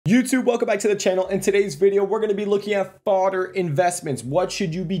YouTube, welcome back to the channel. In today's video, we're going to be looking at fodder investments. What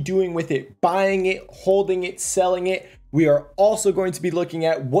should you be doing with it? Buying it, holding it, selling it. We are also going to be looking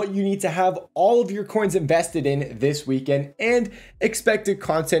at what you need to have all of your coins invested in this weekend and expected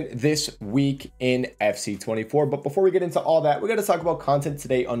content this week in FC24. But before we get into all that, we're going to talk about content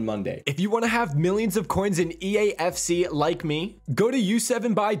today on Monday. If you want to have millions of coins in eafc like me, go to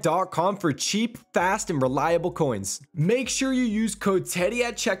u7buy.com for cheap, fast, and reliable coins. Make sure you use code TEDDY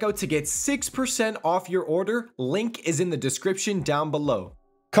at checkout to get 6% off your order. Link is in the description down below.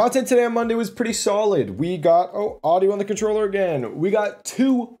 Content today on Monday was pretty solid. We got, audio on the controller again. We got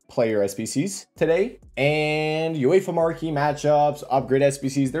 2 player SBCs today and UEFA marquee matchups, upgrade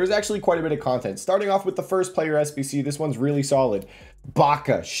SBCs. There's actually quite a bit of content. Starting off with the first player SBC, this one's really solid.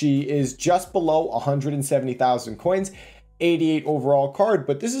 Baka, she is just below 170,000 coins, 88 overall card,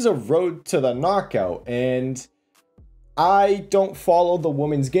 but this is a road to the knockout. And I don't follow the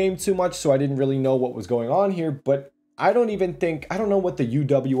women's game too much, so I didn't really know what was going on here, but I don't know what the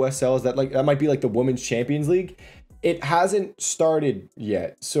UWSL is. That might be like the Women's Champions League. It hasn't started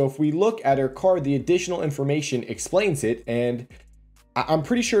yet. So if we look at her card, the additional information explains it. And I'm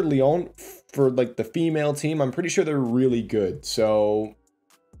pretty sure Lyon, for like the female team, I'm pretty sure they're really good. So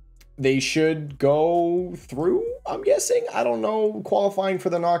they should go through, I'm guessing. I don't know, qualifying for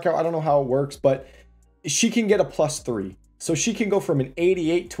the knockout. I don't know how it works, but she can get a +3. So she can go from an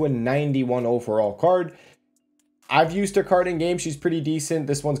 88 to a 91 overall card. I've used her card in game. She's pretty decent.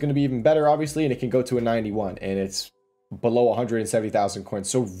 This one's going to be even better, obviously, and it can go to a 91, and it's below 170,000 coins.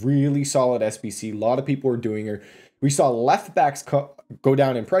 So really solid SBC. A lot of people are doing her. We saw left backs go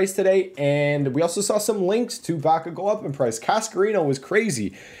down in price today, and we also saw some links to Baka go up in price. Cascarino was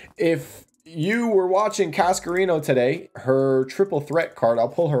crazy. If you were watching Cascarino today, her triple threat card, I'll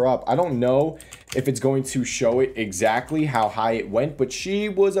pull her up. I don't know if it's going to show it exactly how high it went, but she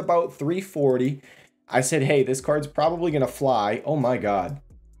was about 340. I said, hey, this card's probably going to fly. Oh my God.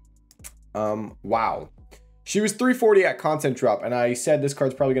 Wow. She was 340 at content drop, and I said this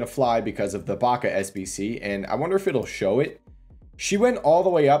card's probably going to fly because of the Baka SBC, and I wonder if it'll show it. She went all the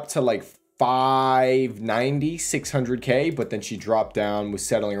way up to like 590, 600K, but then she dropped down, was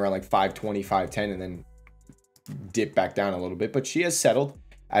settling around like 520, 510, and then dipped back down a little bit. But she has settled,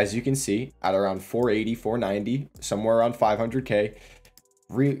 as you can see, at around 480, 490, somewhere around 500K.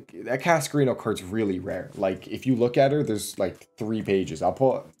 That Cascarino card's really rare. Like, if you look at her, there's like 3 pages.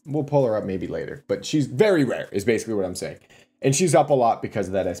 We'll pull her up maybe later, but she's very rare is basically what I'm saying. And she's up a lot because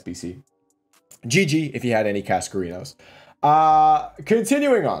of that SBC. GG if you had any Cascarinos.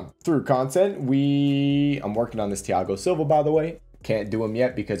 Continuing on through content, I'm working on this Thiago Silva, by the way. Can't do him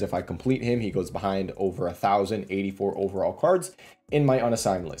yet because if I complete him, he goes behind over 1,084 overall cards in my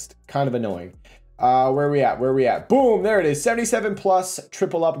unassigned list. Kind of annoying. Where are we at? Boom, there it is. 77 plus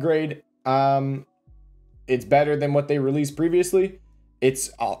triple upgrade. It's better than what they released previously.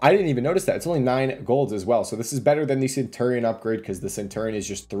 I didn't even notice that. It's only 9 golds as well. So this is better than the Centurion upgrade because the Centurion is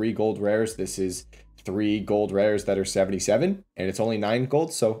just 3 gold rares. This is 3 gold rares that are 77 and it's only 9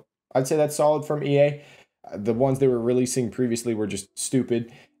 gold. So I'd say that's solid from EA. The ones they were releasing previously were just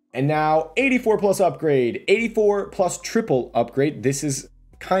stupid. And now 84 plus upgrade, 84 plus triple upgrade. This is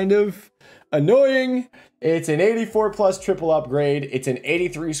kind of annoying. It's an 84 plus triple upgrade. It's an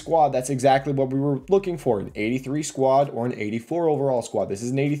 83 squad. That's exactly what we were looking for, an 83 squad or an 84 overall squad. This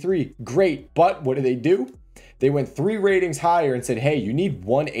is an 83. Great. But what do? They went 3 ratings higher and said, hey, you need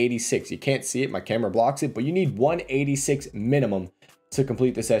 186. You can't see it. My camera blocks it, but you need 186 minimum to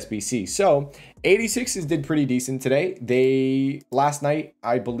complete this SBC. So 86s did pretty decent today. Last night,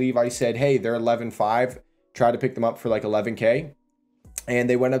 I believe I said, hey, they're 11.5. Try to pick them up for like 11K. And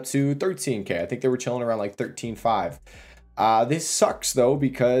they went up to 13K. I think they were chilling around like 13.5. This sucks though,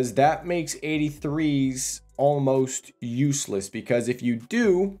 because that makes 83s almost useless. Because if you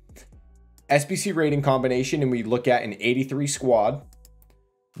do SBC rating combination and we look at an 83 squad,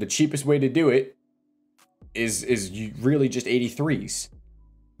 the cheapest way to do it is really just 83s.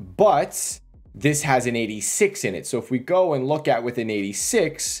 But this has an 86 in it. So if we go and look at with an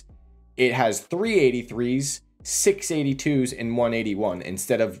 86, it has 3 83s, 6 82s, and 181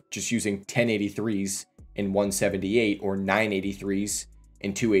 instead of just using 10 83s and 178 or 9 83s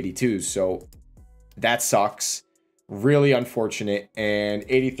and 2 82s. So that sucks. Really unfortunate. And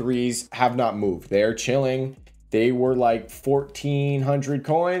 83s have not moved. They're chilling. They were like 1,400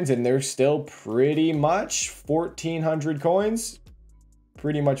 coins and they're still pretty much 1,400 coins.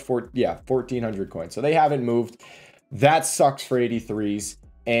 Pretty much 1,400 coins. So they haven't moved. That sucks for 83s.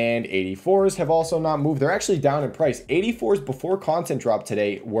 And 84s have also not moved. They're actually down in price. 84s before content drop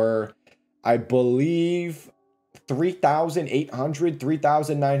today were, I believe, 3,800,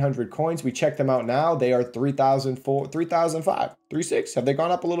 3,900 coins. We check them out now. They are 3,004, 3,005, 3,6. Have they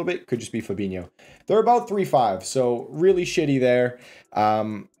gone up a little bit? Could just be Fabinho. They're about 3,5. So really shitty there.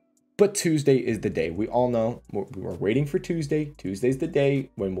 But Tuesday is the day. We all know we're waiting for Tuesday. Tuesday's the day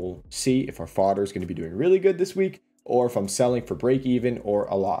when we'll see if our fodder is going to be doing really good this week or if I'm selling for break even or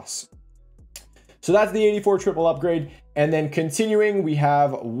a loss. So that's the 84 triple upgrade. And then continuing, we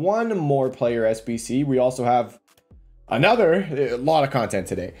have one more player SBC. We also have a lot of content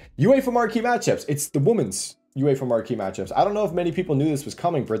today. UEFA marquee matchups. It's the women's UEFA marquee matchups. I don't know if many people knew this was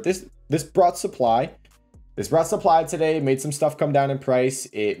coming, but this brought supply. This brought supply today. Made some stuff come down in price.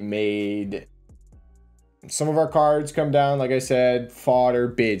 It made some of our cards come down. Like I said, fodder,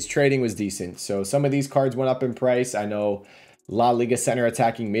 bids, trading was decent. So some of these cards went up in price. I know La Liga center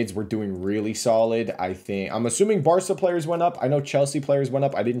attacking mids were doing really solid. I'm assuming Barca players went up. I know Chelsea players went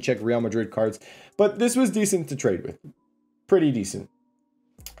up. I didn't check Real Madrid cards, but this was decent to trade with. Pretty decent.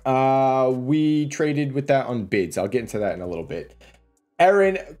 We traded with that on bids. I'll get into that in a little bit.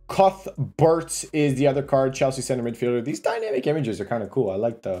 Aaron Cuthbert is the other card, Chelsea center midfielder. These dynamic images are kind of cool. I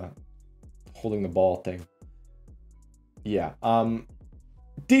like the holding the ball thing. Yeah.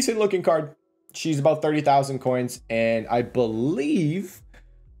 Decent looking card. She's about 30,000 coins, and I believe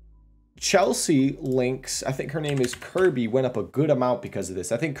Chelsea links, I think her name is Kirby, went up a good amount because of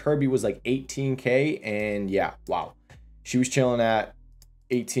this. I think Kirby was like 18K, and yeah, wow. She was chilling at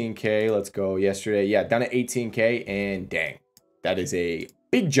 18K. Let's go yesterday. Yeah, down at 18K, and dang, that is a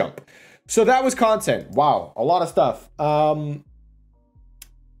big jump. So that was content. Wow, a lot of stuff.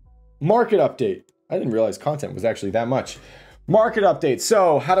 Market update. I didn't realize content was actually that much. Market update.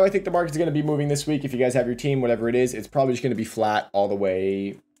 So how do I think the market's going to be moving this week? If you guys have your team, whatever it is, it's probably just going to be flat all the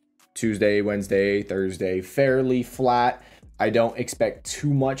way Tuesday, Wednesday, Thursday, fairly flat. I don't expect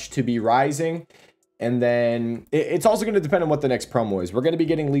too much to be rising. And then it's also going to depend on what the next promo is. We're going to be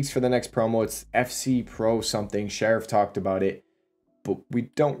getting leaks for the next promo. It's FC Pro something. Sheriff talked about it, but we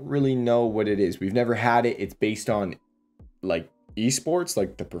don't really know what it is. We've never had it. It's based on like esports,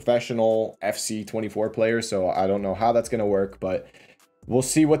 like the professional FC24 players. So I don't know how that's going to work, but we'll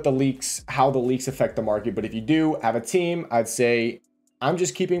see what the leaks, how the leaks affect the market. But if you do have a team, I'd say I'm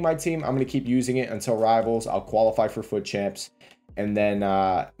just keeping my team. I'm going to keep using it until rivals. I'll qualify for foot champs, and then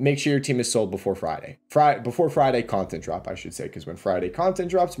make sure your team is sold before Friday. Before Friday content drop, I should say, because when Friday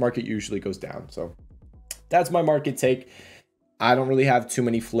content drops, market usually goes down. So that's my market take. I don't really have too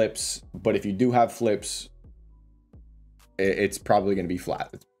many flips, but if you do have flips, it's probably going to be flat.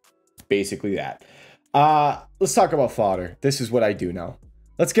 It's basically that. Let's talk about fodder. This is what I do know.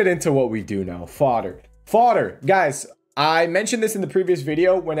 Let's get into what we do know. Fodder. Fodder. Guys, I mentioned this in the previous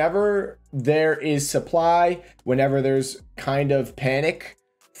video. Whenever there is supply, whenever there's kind of panic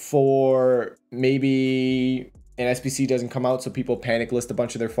for maybe an SBC doesn't come out, so people panic list a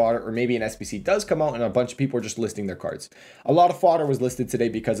bunch of their fodder, or maybe an SBC does come out and a bunch of people are just listing their cards. A lot of fodder was listed today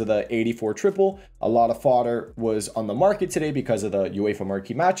because of the 84 triple. A lot of fodder was on the market today because of the UEFA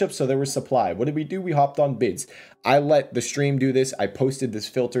marquee matchup, so there was supply. What did we do? We hopped on bids. I let the stream do this. I posted this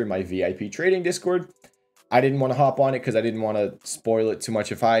filter in my VIP trading Discord. I didn't want to hop on it because I didn't want to spoil it too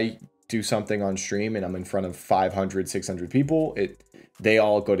much. If I do something on stream and I'm in front of 500, 600 people, they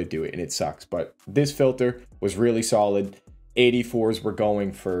all go to do it and it sucks. But this filter was really solid. 84s were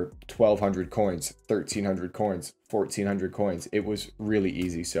going for 1,200 coins, 1,300 coins, 1,400 coins. It was really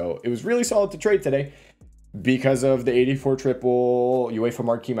easy. So it was really solid to trade today because of the 84 triple UEFA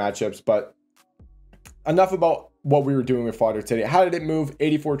marquee matchups. But enough about what we were doing with fodder today. How did it move?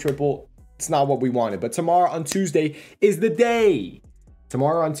 84 triple. It's not what we wanted. But tomorrow on Tuesday is the day.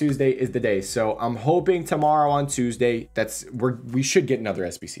 Tomorrow on Tuesday is the day. So I'm hoping tomorrow on Tuesday, we should get another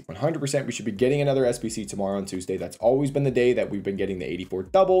SBC. 100% we should be getting another SBC tomorrow on Tuesday. That's always been the day that we've been getting the 84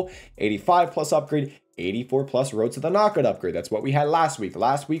 double, 85 plus upgrade, 84 plus road to the knockout upgrade. That's what we had last week.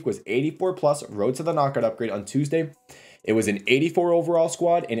 Last week was 84 plus road to the knockout upgrade. On Tuesday, it was an 84 overall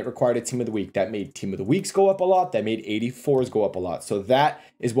squad and it required a team of the week. That made team of the weeks go up a lot. That made 84s go up a lot. So that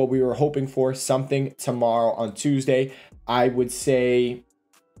is what we were hoping for. Something tomorrow on Tuesday. I would say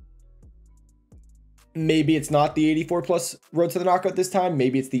maybe it's not the 84 plus road to the knockout this time.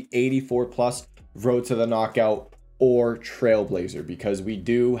 Maybe it's the 84 plus road to the knockout or Trailblazer, because we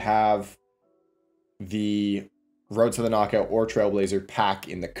do have the road to the knockout or Trailblazer pack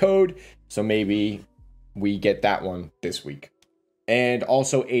in the code. So maybe we get that one this week. And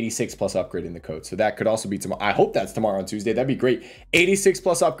also 86 plus upgrade in the code. So that could also be tomorrow. I hope that's tomorrow on Tuesday. That'd be great. 86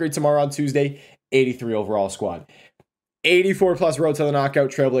 plus upgrade tomorrow on Tuesday. 83 overall squad. 84 plus road to the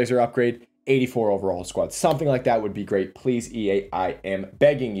knockout, Trailblazer upgrade. 84 overall squad. Something like that would be great. Please, EA, I am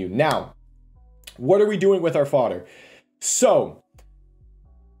begging you. Now, what are we doing with our fodder? So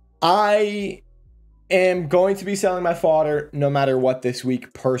I am going to be selling my fodder no matter what this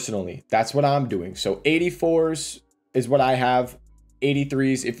week personally. That's what I'm doing. So 84s is what I have.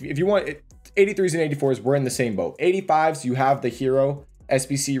 83s, if you want 83s and 84s, we're in the same boat. 85s, you have the hero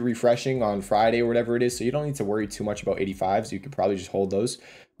SBC refreshing on Friday or whatever it is, so you don't need to worry too much about 85s. You could probably just hold those.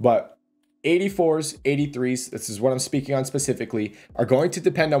 But 84s, 83s, this is what I'm speaking on specifically, are going to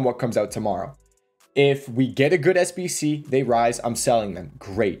depend on what comes out tomorrow. If we get a good SBC, they rise, I'm selling them.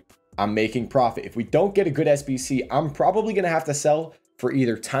 Great. I'm making profit. If we don't get a good SBC, I'm probably going to have to sell for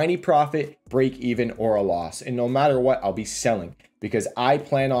either tiny profit, break even, or a loss. And no matter what, I'll be selling because I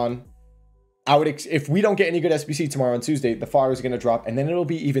plan on, if we don't get any good SBC tomorrow on Tuesday, the fodder is going to drop and then it'll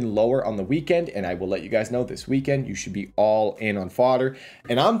be even lower on the weekend. And I will let you guys know this weekend, you should be all in on fodder.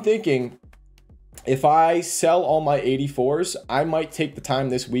 And I'm thinking if I sell all my 84s, I might take the time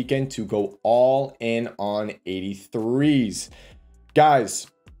this weekend to go all in on 83s. Guys,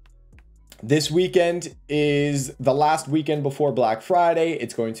 this weekend is the last weekend before Black Friday.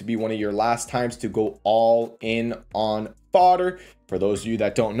 It's going to be one of your last times to go all in on fodder. For those of you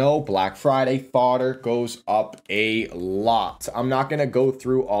that don't know, Black Friday fodder goes up a lot. I'm not going to go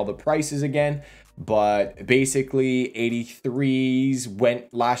through all the prices again, but basically 83s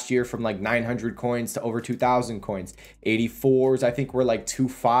went last year from like 900 coins to over 2,000 coins. 84s, I think were like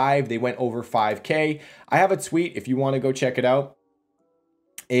 2.5. They went over 5K. I have a tweet if you want to go check it out.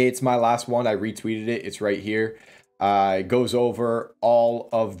 It's my last one. I retweeted it. It's right here. It goes over all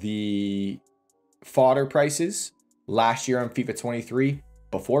of the fodder prices last year on FIFA 23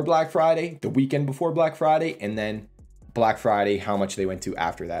 before Black Friday, the weekend before Black Friday, and then Black Friday, how much they went to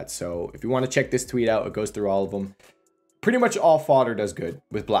after that. So if you want to check this tweet out, it goes through all of them. Pretty much all fodder does good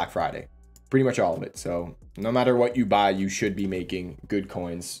with Black Friday. Pretty much all of it. So no matter what you buy, you should be making good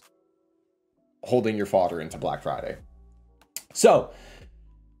coins holding your fodder into Black Friday. So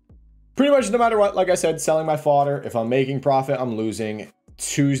pretty much no matter what, like I said, selling my fodder. If I'm making profit, I'm losing.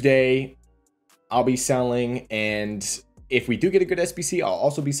 Tuesday, I'll be selling. And if we do get a good SBC, I'll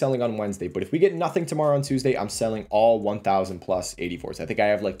also be selling on Wednesday. But if we get nothing tomorrow on Tuesday, I'm selling all 1,000 plus 84s. I think I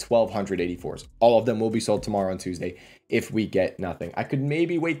have like 1,200 84s. All of them will be sold tomorrow on Tuesday if we get nothing. I could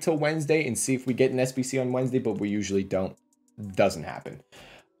maybe wait till Wednesday and see if we get an SBC on Wednesday, but we usually don't. Doesn't happen.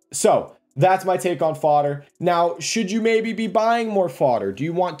 So that's my take on fodder. Now, should you maybe be buying more fodder? Do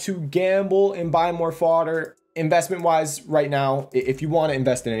you want to gamble and buy more fodder? Investment wise right now, if you want to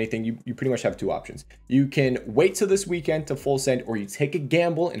invest in anything, you pretty much have two options. You can wait till this weekend to full send, or you take a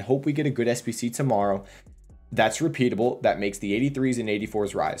gamble and hope we get a good SBC tomorrow. That's repeatable. That makes the 83s and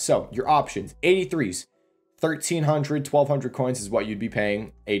 84s rise. So your options: 83s, 1,300, 1,200 coins is what you'd be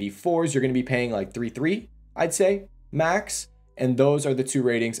paying. 84s, you're going to be paying like 3.3, I'd say, max. And those are the two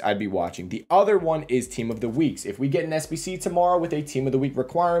ratings I'd be watching. The other one is Team of the Weeks. If we get an SBC tomorrow with a Team of the Week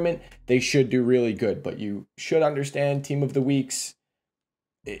requirement, they should do really good. But you should understand Team of the Weeks,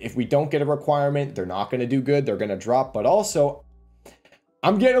 if we don't get a requirement, they're not going to do good. They're going to drop. But also,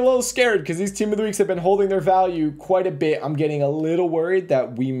 I'm getting a little scared because these Team of the Weeks have been holding their value quite a bit. I'm getting a little worried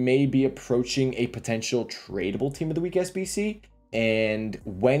that we may be approaching a potential tradable Team of the Week SBC. And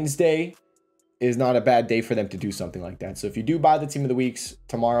Wednesday is not a bad day for them to do something like that. So if you do buy the Team of the Weeks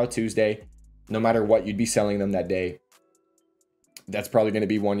tomorrow, Tuesday, no matter what, you'd be selling them that day. That's probably going to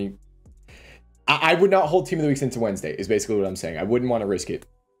be one you... I would not hold Team of the Weeks into Wednesday, is basically what I'm saying. I wouldn't want to risk it.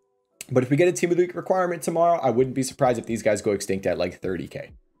 But if we get a Team of the Week requirement tomorrow, I wouldn't be surprised if these guys go extinct at like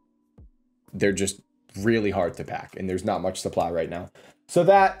 30K. They're just really hard to pack, and there's not much supply right now. So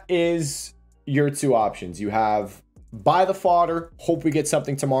that is your two options. You have buy the fodder, hope we get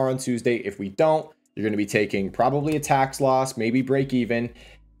something tomorrow on Tuesday. If we don't, you're going to be taking probably a tax loss, maybe break even.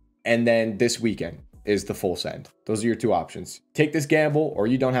 And then this weekend is the full send. Those are your two options. Take this gamble or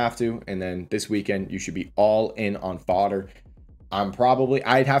you don't have to. And then this weekend, you should be all in on fodder.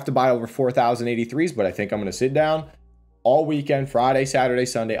 I'd have to buy over 4,083s, but I think I'm going to sit down all weekend, Friday, Saturday,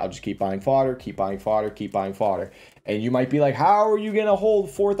 Sunday. I'll just keep buying fodder, keep buying fodder, keep buying fodder. And you might be like, how are you going to hold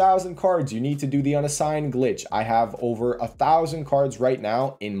 4,000 cards? You need to do the unassigned glitch. I have over 1,000 cards right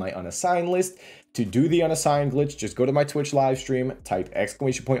now in my unassigned list. To do the unassigned glitch, just go to my Twitch live stream, type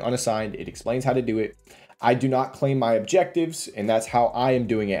 !unassigned. It explains how to do it. I do not claim my objectives, and that's how I am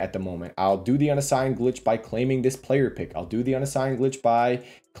doing it at the moment. I'll do the unassigned glitch by claiming this player pick. I'll do the unassigned glitch by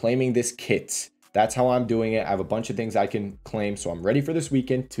claiming this kit. That's how I'm doing it. I have a bunch of things I can claim, so I'm ready for this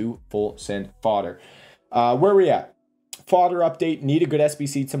weekend to full send fodder. Where are we at? Fodder update. Need a good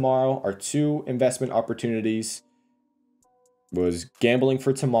SBC tomorrow. Our two investment opportunities was gambling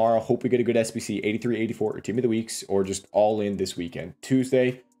for tomorrow. Hope we get a good SBC, 83, 84, or Team of the Weeks, or just all in this weekend.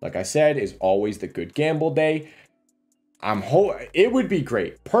 Tuesday, like I said, is always the good gamble day. It would be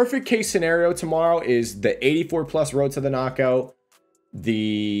great. Perfect case scenario tomorrow is the 84 plus road to the knockout.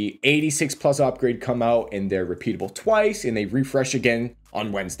 The 86 plus upgrade come out and they're repeatable twice and they refresh again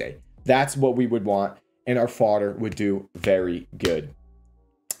on Wednesday. That's what we would want, and our fodder would do very good.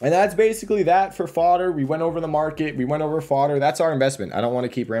 And that's basically that for fodder. We went over the market. We went over fodder. That's our investment. I don't want to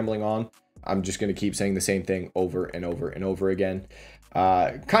keep rambling on. I'm just going to keep saying the same thing over and over and over again.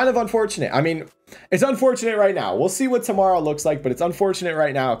 Kind of unfortunate. I mean, it's unfortunate right now. We'll see what tomorrow looks like, but it's unfortunate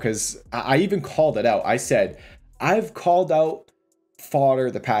right now because I even called it out. I said, I've called out fodder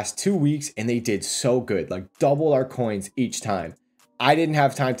the past 2 weeks and they did so good, like double our coins each time. I didn't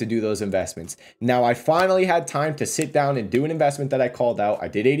have time to do those investments. Now I finally had time to sit down and do an investment that I called out. I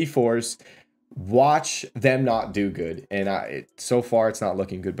did 84s, watch them not do good. And so far it's not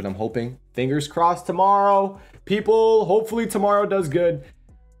looking good, but I'm hoping, fingers crossed tomorrow, people, hopefully tomorrow does good.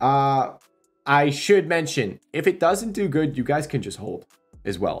 I should mention, if it doesn't do good, you guys can just hold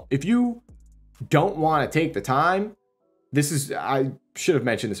as well. If you don't want to take the time, I should have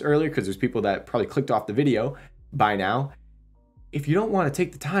mentioned this earlier because there's people that probably clicked off the video by now. If you don't want to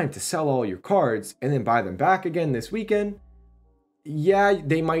take the time to sell all your cards and then buy them back again this weekend, yeah,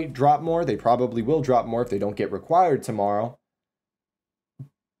 they might drop more. They probably will drop more if they don't get required tomorrow.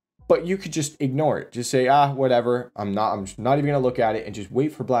 But you could just ignore it. Just say, whatever. I'm not even going to look at it and just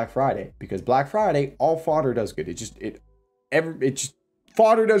wait for Black Friday, because Black Friday, all fodder does good.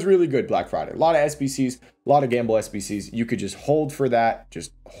 Fodder does really good Black Friday. A lot of SBCs, a lot of gamble SBCs. You could just hold for that.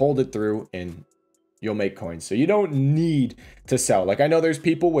 Just hold it through and you'll make coins. So you don't need to sell. Like, I know there's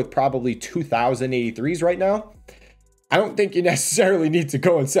people with probably 2,083s right now. I don't think you necessarily need to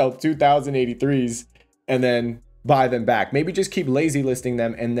go and sell 2,083s and then buy them back. Maybe just keep lazy listing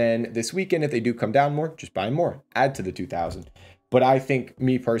them. And then this weekend, if they do come down more, just buy more, add to the 2,000. But I think,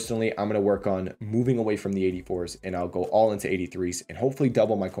 me personally, I'm going to work on moving away from the 84s and I'll go all into 83s and hopefully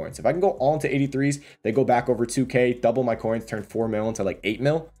double my coins. If I can go all into 83s, they go back over 2K, double my coins, turn 4 mil into like 8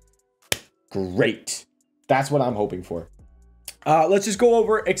 mil. Great. That's what I'm hoping for. Let's just go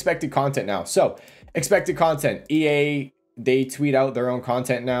over expected content now. So expected content, EA, they tweet out their own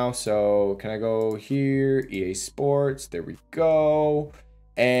content now. So can I go here? EA Sports, there we go.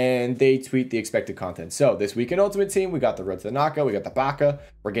 And they tweet the expected content. So this week in Ultimate Team, we got the Road to the Knockout, we got the Baka.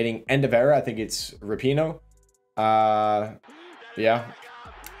 We're getting End of Era. I think it's Rapino. Yeah.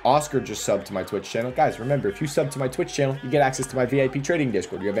 Oscar just subbed to my Twitch channel. Guys, remember, if you sub to my Twitch channel, you get access to my VIP trading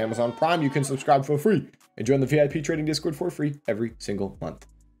Discord. You have Amazon Prime, you can subscribe for free and join the VIP trading Discord for free every single month.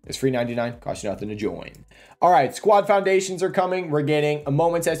 It's free 99, costs you nothing to join. All right, squad foundations are coming. We're getting a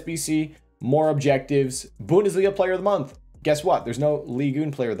Moments SBC, more objectives, Bundesliga Player of the Month. Guess what? There's no Ligue 1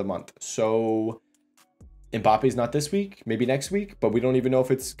 Player of the Month. So Mbappe's not this week, maybe next week, but we don't even know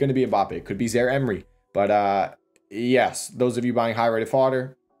if it's going to be Mbappe. It could be Zaire Emery. But yes, those of you buying high-rated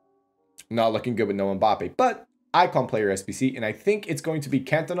fodder, not looking good with no Mbappe. But icon player SBC, and I think it's going to be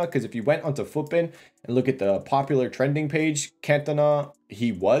Cantona, because if you went onto Footbin and look at the popular trending page, Cantona,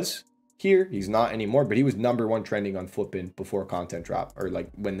 he was here. He's not anymore, but he was #1 trending on Footbin before content drop, or like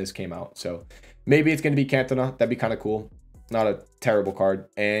when this came out. So maybe it's going to be Cantona. That'd be kind of cool. Not a terrible card.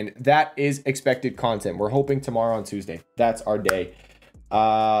 And that is expected content. We're hoping tomorrow on Tuesday. That's our day.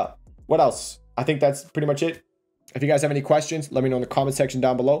 What else? I think that's pretty much it. If you guys have any questions, let me know in the comment section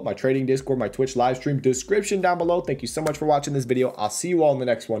down below. My trading Discord, my Twitch live stream description down below. Thank you so much for watching this video. I'll see you all in the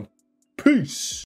next one. Peace.